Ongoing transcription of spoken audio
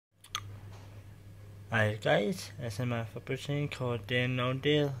Hi guys, SMF opportunity called Deal No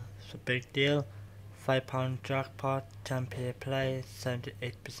Deal. It's a big deal. £5 jackpot, 10p play,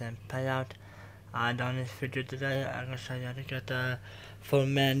 78% payout. And on this video today, I'm going to show you how to get the full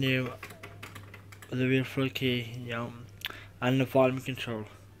menu with the real full key, and the volume control.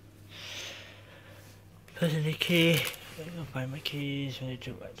 Put in the key, I'm going to find my keys when you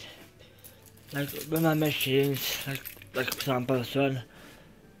do it. Like with my machines, like for example this one.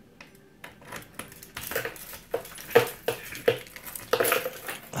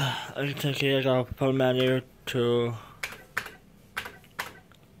 I can take here, I got full menu to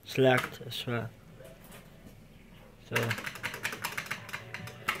select as well. So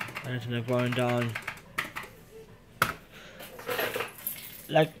I need to going down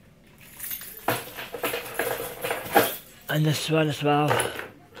like, and this one as well.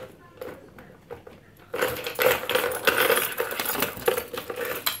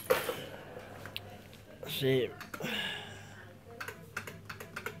 See,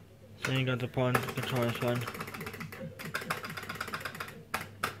 so you got the point control this one.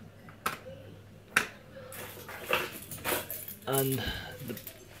 And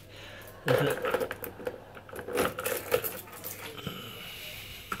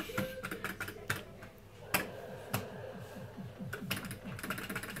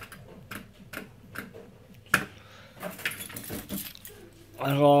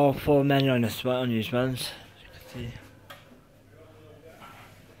I got full menu on this one, on these ones. As you can see.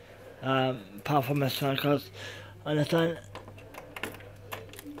 Apart from this one, because on this one,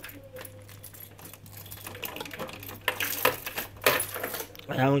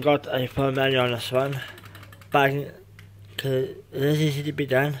 I haven't got a full menu on this one, but because it is easy to be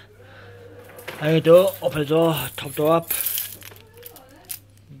done. I can do open the door, top door up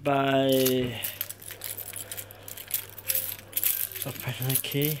by pressing the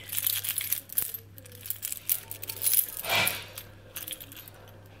key.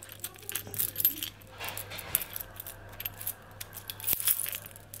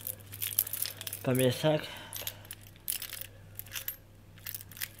 Give me a sec.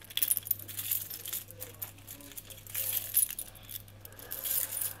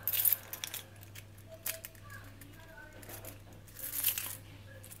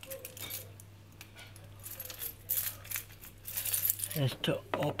 Is to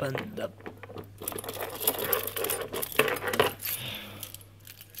open the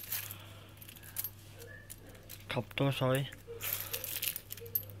top door, sorry.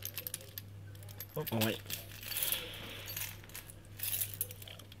 Oh wait.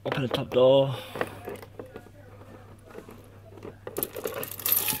 Open the top door.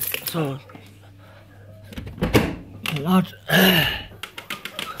 So not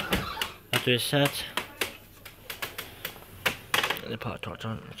after it's set. The part torch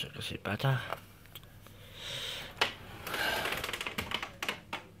on so you can see better.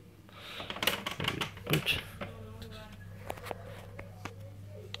 Boot.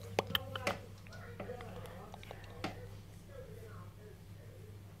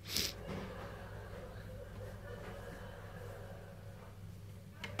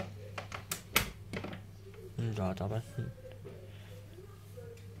 Rồi đó bác.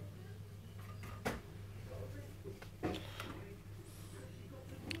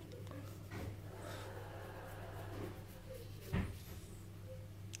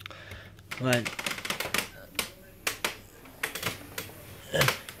 Right.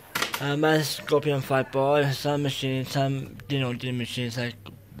 My Scorpion 5 board, some machines, some deal machines like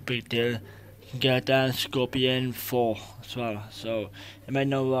big deal, you can get that Scorpion 4 as well. So it might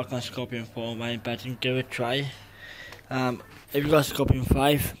not work on Scorpion 4, but you can give it a try. If you got Scorpion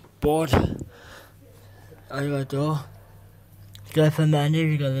 5 board, all you gotta do, go for menu,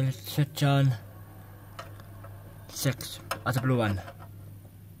 you gotta switch on 6 as a blue one.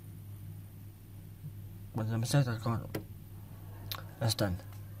 Once I'm set, that's done.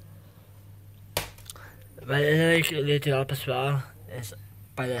 But you can lead it up as well, is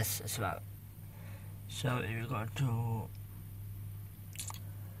by this as well. So if you go to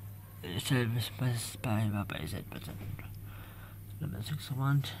service by Z button, number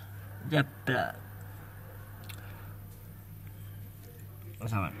 61, yep, that's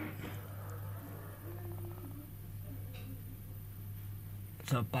that one.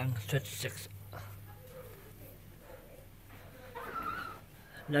 So bang, switch 6.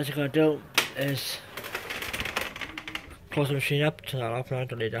 Next you're going to do is close the machine up, turn that off now,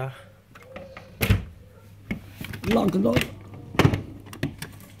 delete that. Lock the door.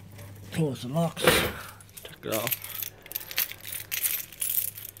 Close the locks. Take it off.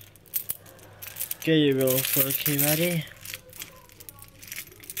 Get your roll for the key ready.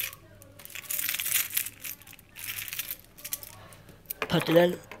 put it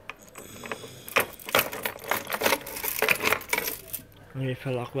in. We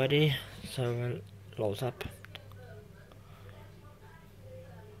feel lock ready, so we'll close up.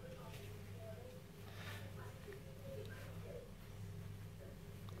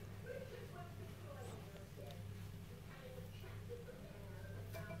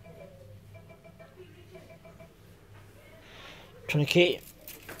 Turn the key.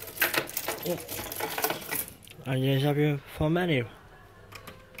 Yep. And you have your phone menu.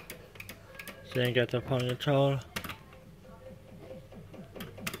 So you get the phone control.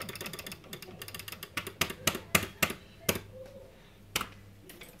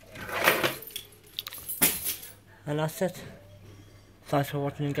 And that's it. Thanks for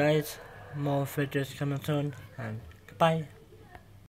watching, guys. More videos coming soon, and goodbye.